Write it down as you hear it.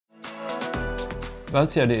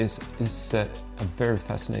Valsgärde is a very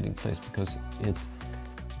fascinating place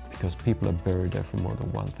because people are buried there for more than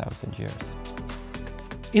 1,000 years.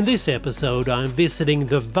 In this episode I'm visiting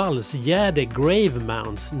the Valsgärde grave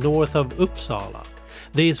mounds north of Uppsala.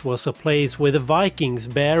 This was a place where the Vikings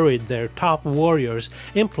buried their top warriors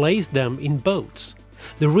and placed them in boats.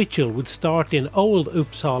 The ritual would start in old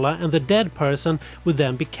Uppsala and the dead person would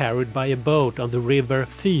then be carried by a boat on the river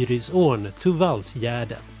Fyrisån to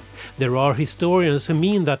Valsgärde. There are historians who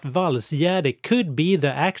mean that Valsgärde could be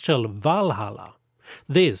the actual Valhalla.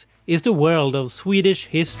 This is the world of Swedish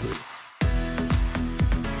history.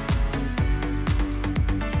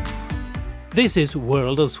 This is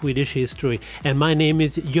World of Swedish History and my name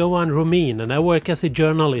is Johan Romin and I work as a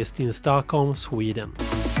journalist in Stockholm, Sweden.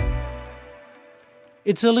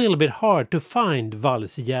 It's a little bit hard to find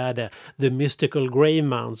Valsgärde, the mystical grave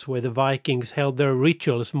mounds where the Vikings held their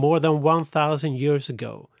rituals more than 1,000 years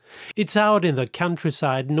ago. It's out in the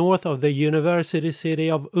countryside north of the university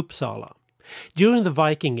city of Uppsala. During the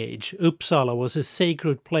Viking Age, Uppsala was a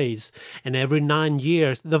sacred place, and every 9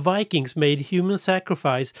 years the Vikings made human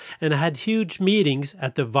sacrifice and had huge meetings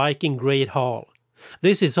at the Viking Great Hall.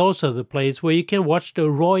 This is also the place where you can watch the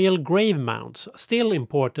royal grave mounds, still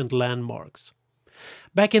important landmarks.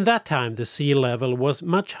 Back in that time the sea level was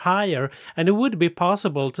much higher and it would be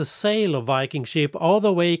possible to sail a Viking ship all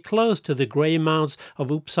the way close to the grave mounds of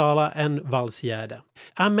Uppsala and Valsgärde.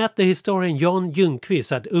 I met the historian Jon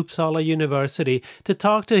Ljungqvist at Uppsala University to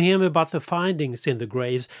talk to him about the findings in the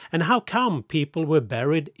graves and how come people were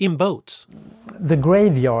buried in boats. The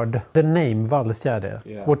graveyard, the name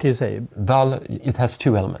Valsgärde, what do you say? Val, it has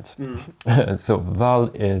two elements. So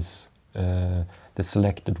Val is the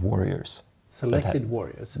selected warriors. Selected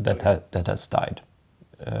warriors that has died,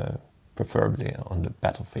 preferably on the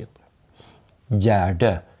battlefield.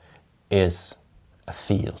 Gärde is a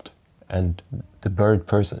field, and the buried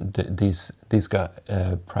person, these guys,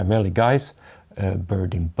 primarily guys,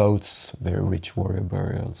 buried in boats, very rich warrior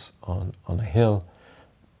burials on a hill.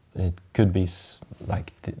 It could be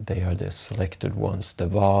like they are the selected ones. The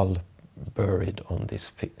Val buried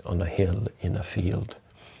on a hill in a field.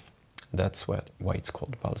 That's why it's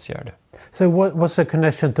called Valsgärde. So what's the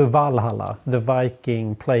connection to Valhalla, the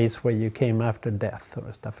Viking place where you came after death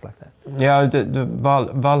or stuff like that? Yeah, the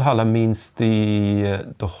Valhalla means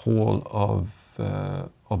the hall of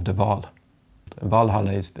the Val.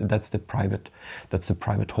 Valhalla that's the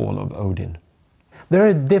private hall of Odin. There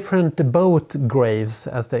are different boat graves,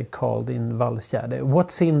 as they're called, in Valsgärde.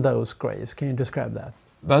 What's in those graves? Can you describe that?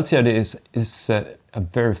 Valsgärde is a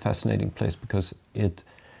very fascinating place because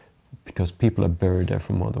people are buried there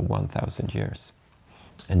for more than 1,000 years.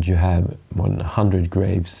 And you have more than 100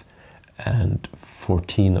 graves and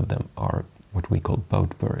 14 of them are what we call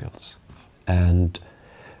boat burials. And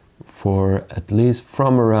for at least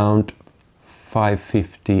from around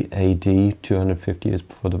 550 AD, 250 years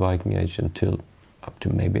before the Viking Age, until up to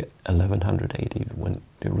maybe 1100 AD, when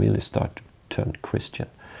they really start to turn Christian,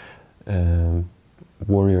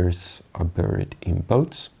 warriors are buried in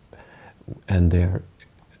boats and they're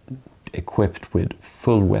equipped with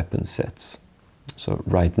full weapon sets. So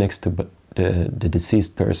right next to the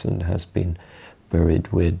deceased person has been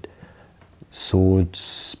buried with swords,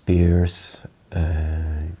 spears,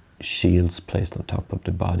 shields placed on top of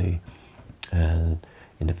the body. And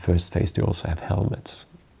in the first phase they also have helmets,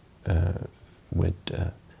 with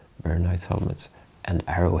very nice helmets, and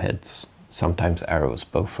arrowheads, sometimes arrows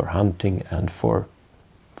both for hunting and for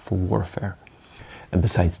warfare. And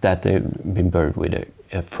besides that, they've been buried with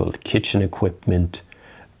a full kitchen equipment,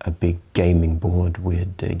 a big gaming board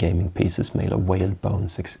with gaming pieces made of whale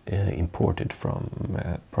bones imported from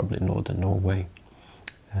probably northern Norway,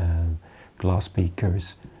 glass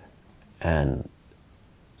beakers, and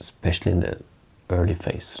especially in the early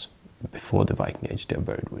phase, before the Viking Age, they're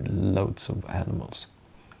buried with loads of animals.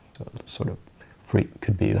 So sort of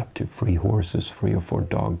could be up to 3 horses, 3 or 4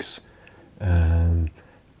 dogs,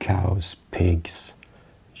 cows, pigs,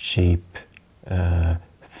 sheep,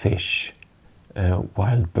 fish,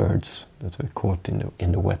 wild birds that were caught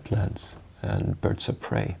in the wetlands, and birds of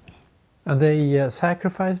prey. And they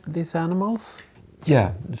sacrificed these animals?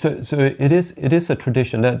 Yeah, so it is a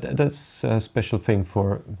tradition. That's a special thing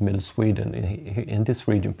for Middle Sweden. In this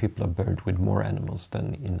region, people are buried with more animals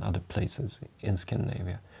than in other places in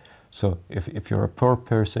Scandinavia. So if you're a poor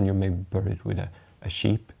person, you may be buried with a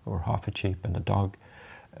sheep or half a sheep and a dog.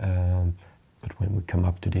 But when we come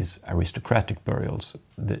up to these aristocratic burials,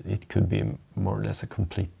 it could be more or less a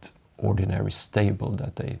complete ordinary stable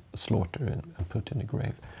that they slaughter and put in the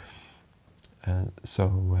grave.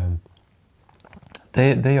 So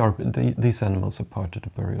These animals are part of the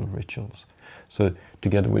burial rituals. So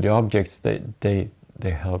together with the objects, they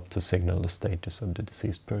help to signal the status of the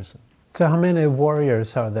deceased person. So how many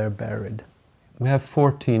warriors are there buried? We have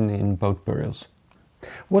 14 in boat burials.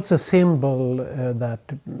 What's a symbol that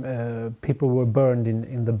people were burned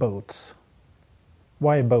in the boats?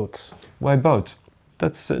 Why boats? Why boats?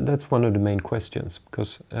 That's one of the main questions,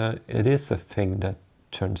 because it is a thing that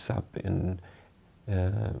turns up in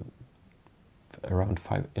around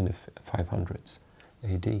in the 500s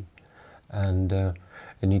AD, and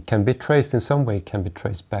it can be traced in some way. It can be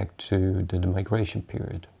traced back to the migration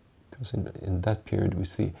period, because in that period we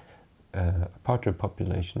see a part of the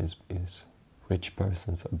population is rich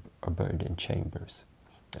persons are buried in chambers,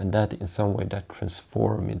 and that in some way that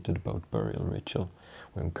transform into the boat burial ritual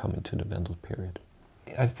when we come into the Vendel period.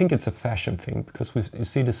 I think it's a fashion thing, because you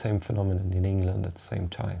see the same phenomenon in England at the same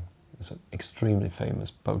time. There's an extremely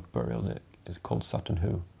famous boat burial that is called Sutton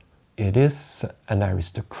Hoo. It is an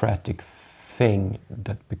aristocratic thing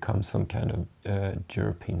that becomes some kind of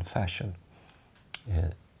European fashion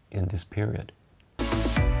in this period.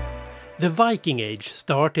 The Viking Age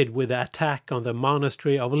started with the attack on the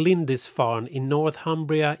monastery of Lindisfarne in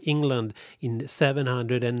Northumbria, England in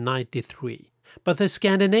 793. But the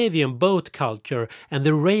Scandinavian boat culture and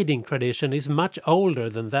the raiding tradition is much older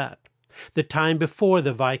than that. The time before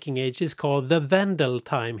the Viking Age is called the Vendel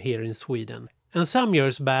time here in Sweden. And some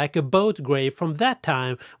years back a boat grave from that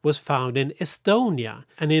time was found in Estonia.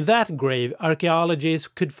 And in that grave archaeologists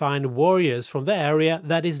could find warriors from the area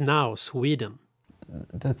that is now Sweden.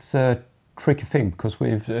 That's a tricky thing, because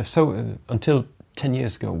until 10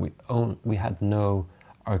 years ago we had no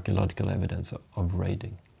archaeological evidence of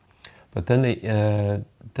raiding. But then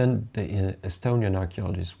the Estonian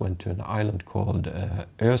archaeologists went to an island called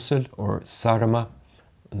Ösel, or Saaremaa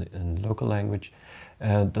in local language,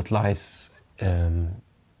 that lies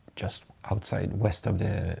just outside west of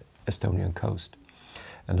the Estonian coast.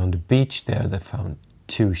 And on the beach there they found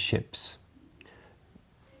 2 ships,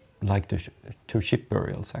 like the 2 ship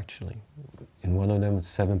burials actually. In one of them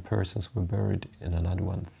 7 persons were buried, in another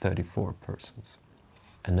one 34 persons.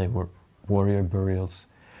 And they were warrior burials.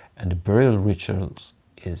 And the burial rituals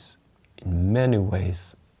is in many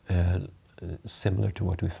ways similar to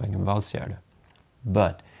what we find in Valsgärde,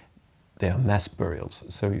 but they are mass burials,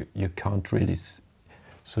 so you can't really.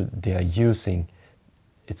 So they are using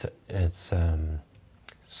it's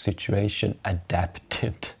situation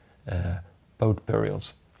adapted boat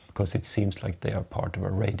burials, because it seems like they are part of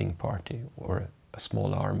a raiding party or a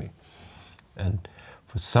small army, and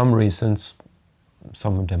for some reasons,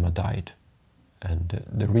 some of them have died. And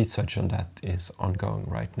the research on that is ongoing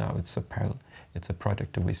right now. It's a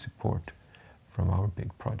project that we support from our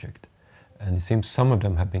big project. And it seems some of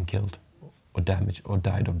them have been killed or damaged or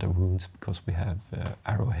died of their wounds, because we have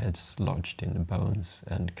arrowheads lodged in the bones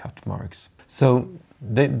and cut marks. So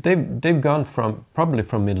they've gone probably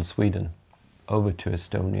from Middle Sweden over to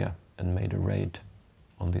Estonia and made a raid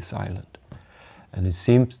on this island. And it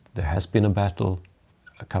seems there has been a battle,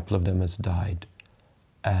 a couple of them has died,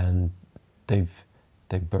 and they've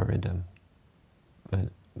buried them,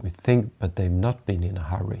 but they've not been in a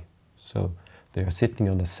hurry. So they are sitting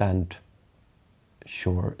on a sandy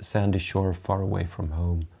shore far away from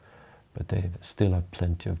home, but they still have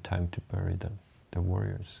plenty of time to bury them, the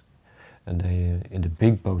warriors. And in the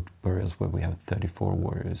big boat burials, where we have 34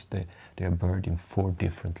 warriors, they are buried in 4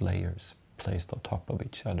 different layers, placed on top of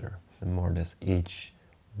each other. And more or less each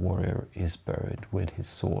warrior is buried with his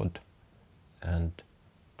sword and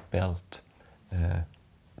belt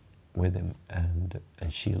with him, and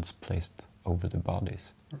shields placed over the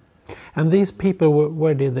bodies. And these people,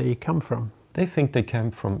 where did they come from? They think they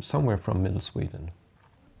came from somewhere from Middle Sweden.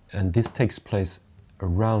 And this takes place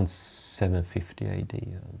around 750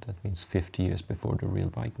 AD. That means 50 years before the real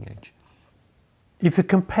Viking Age. If you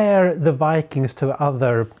compare the Vikings to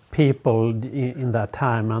other people in that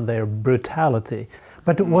time and their brutality,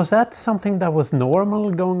 but was that something that was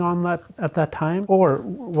normal going on at that time? Or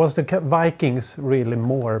was the Vikings really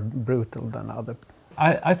more brutal than other?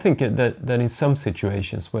 I think that in some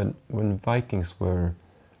situations when Vikings were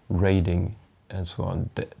raiding and so on,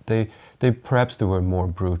 they perhaps they were more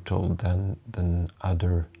brutal than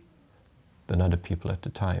other people at the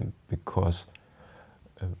time, because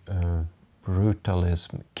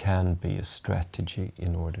brutalism can be a strategy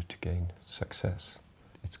in order to gain success.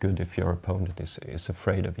 It's good if your opponent is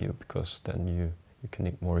afraid of you, because then you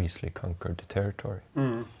can more easily conquer the territory.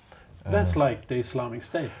 Mm. That's like the Islamic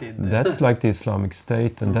State did. That's like the Islamic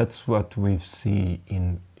State, and that's what we see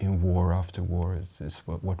in war after war. It's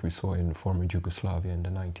what we saw in former Yugoslavia in the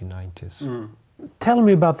 1990s. Mm. Tell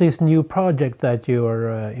me about this new project that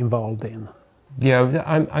you're involved in. Yeah,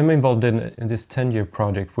 I'm involved in this 10-year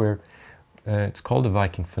project where it's called the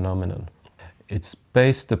Viking phenomenon. It's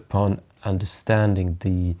based upon understanding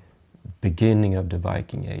the beginning of the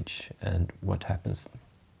Viking Age and what happens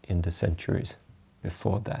in the centuries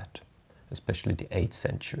before that, especially the 8th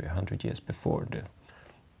century, 100 years before the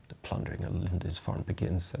plundering of Lindisfarne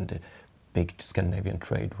begins and the big Scandinavian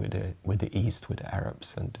trade with the East, with the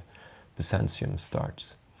Arabs, and Byzantium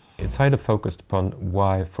starts. It's highly focused upon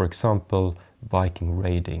why, for example, Viking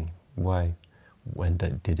raiding, when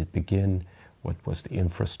did it begin, what was the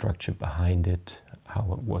infrastructure behind it, how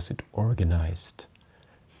was it organized.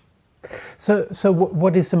 So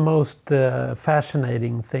what is the most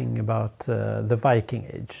fascinating thing about the Viking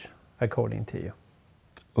Age, according to you?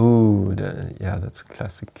 Ooh, yeah, that's a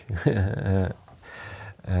classic,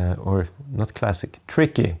 or not classic,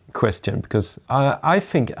 tricky question, because I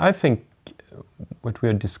think what we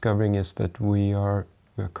are discovering is that we are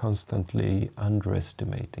constantly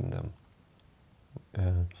underestimating them.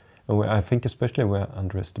 And I think especially we're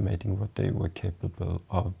underestimating what they were capable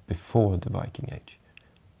of before the Viking Age.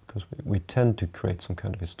 Because we tend to create some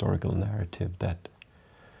kind of historical narrative that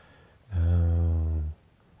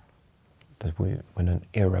when an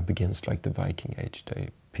era begins like the Viking Age,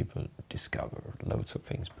 people discover loads of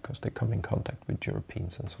things because they come in contact with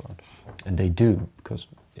Europeans and so on. And they do, because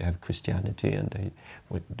you have Christianity, and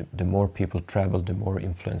the more people travel, the more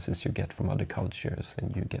influences you get from other cultures,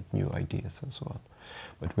 and you get new ideas and so on.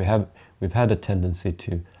 But we've had a tendency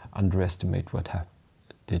to underestimate what happened,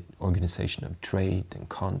 the organization of trade and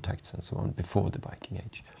contacts and so on before the Viking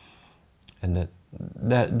Age. And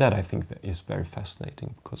that I think is very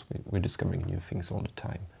fascinating, because we're discovering new things all the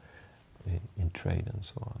time in trade and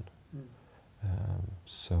so on.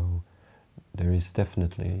 So there is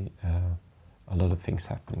definitely a lot of things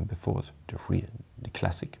happening before the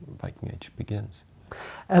classic Viking Age begins.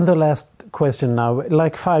 And the last question now,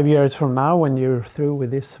 like 5 years from now, when you're through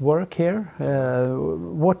with this work here,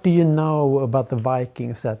 what do you know about the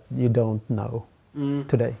Vikings that you don't know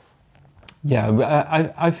today?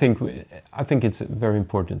 Yeah, I think it's very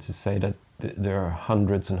important to say that there are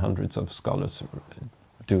hundreds and hundreds of scholars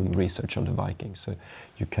doing research on the Vikings, so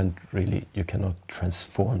you cannot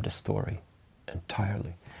transform the story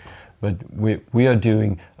entirely. But we are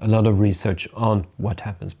doing a lot of research on what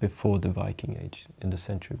happens before the Viking Age, in the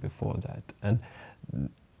century before that, and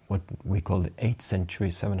what we call the 8th century,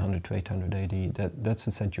 700 to 800 AD. That's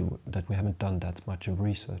a century that we haven't done that much of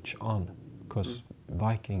research on, because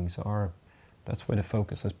Vikings that's where the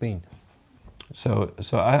focus has been. So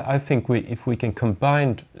I think if we can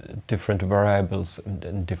combine different variables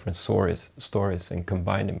and different stories and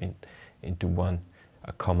combine them into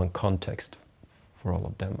a common context for all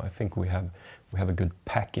of them, I think we have a good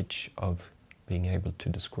package of being able to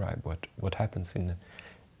describe what happens in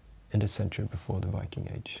the century before the Viking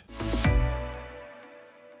Age.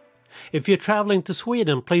 If you're traveling to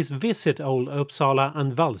Sweden, please visit Old Uppsala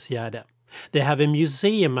and Valsgärde. They have a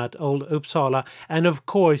museum at Old Uppsala, and of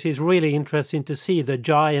course it's really interesting to see the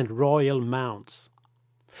giant royal mounds.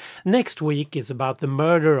 Next week is about the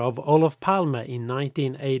murder of Olof Palme in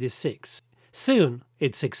 1986. Soon,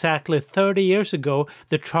 it's exactly 30 years ago,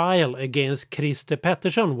 the trial against Christer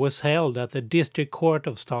Pettersson was held at the District Court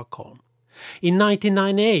of Stockholm. In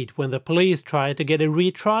 1998, when the police tried to get a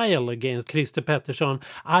retrial against Christer Pettersson,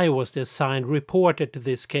 I was the assigned reporter to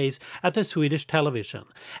this case at the Swedish television,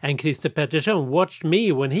 and Christer Pettersson watched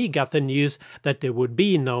me when he got the news that there would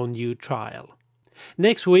be no new trial.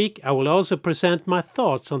 Next week, I will also present my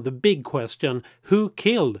thoughts on the big question, who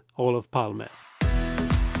killed Olof Palme?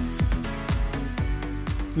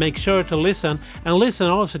 Make sure to listen, and listen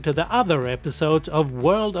also to the other episodes of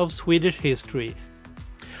World of Swedish History.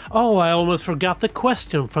 Oh, I almost forgot the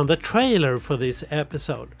question from the trailer for this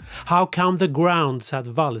episode. How come the grounds at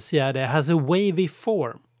Valsgärde has a wavy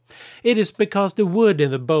form? It is because the wood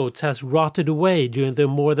in the boats has rotted away during the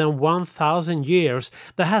more than 1,000 years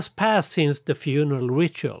that has passed since the funeral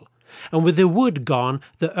ritual. And with the wood gone,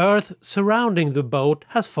 the earth surrounding the boat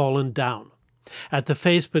has fallen down. At the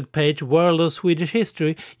Facebook page World of Swedish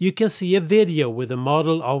History, you can see a video with a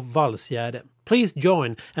model of Valsgärde. Please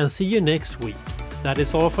join and see you next week. That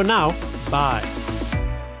is all for now. Bye.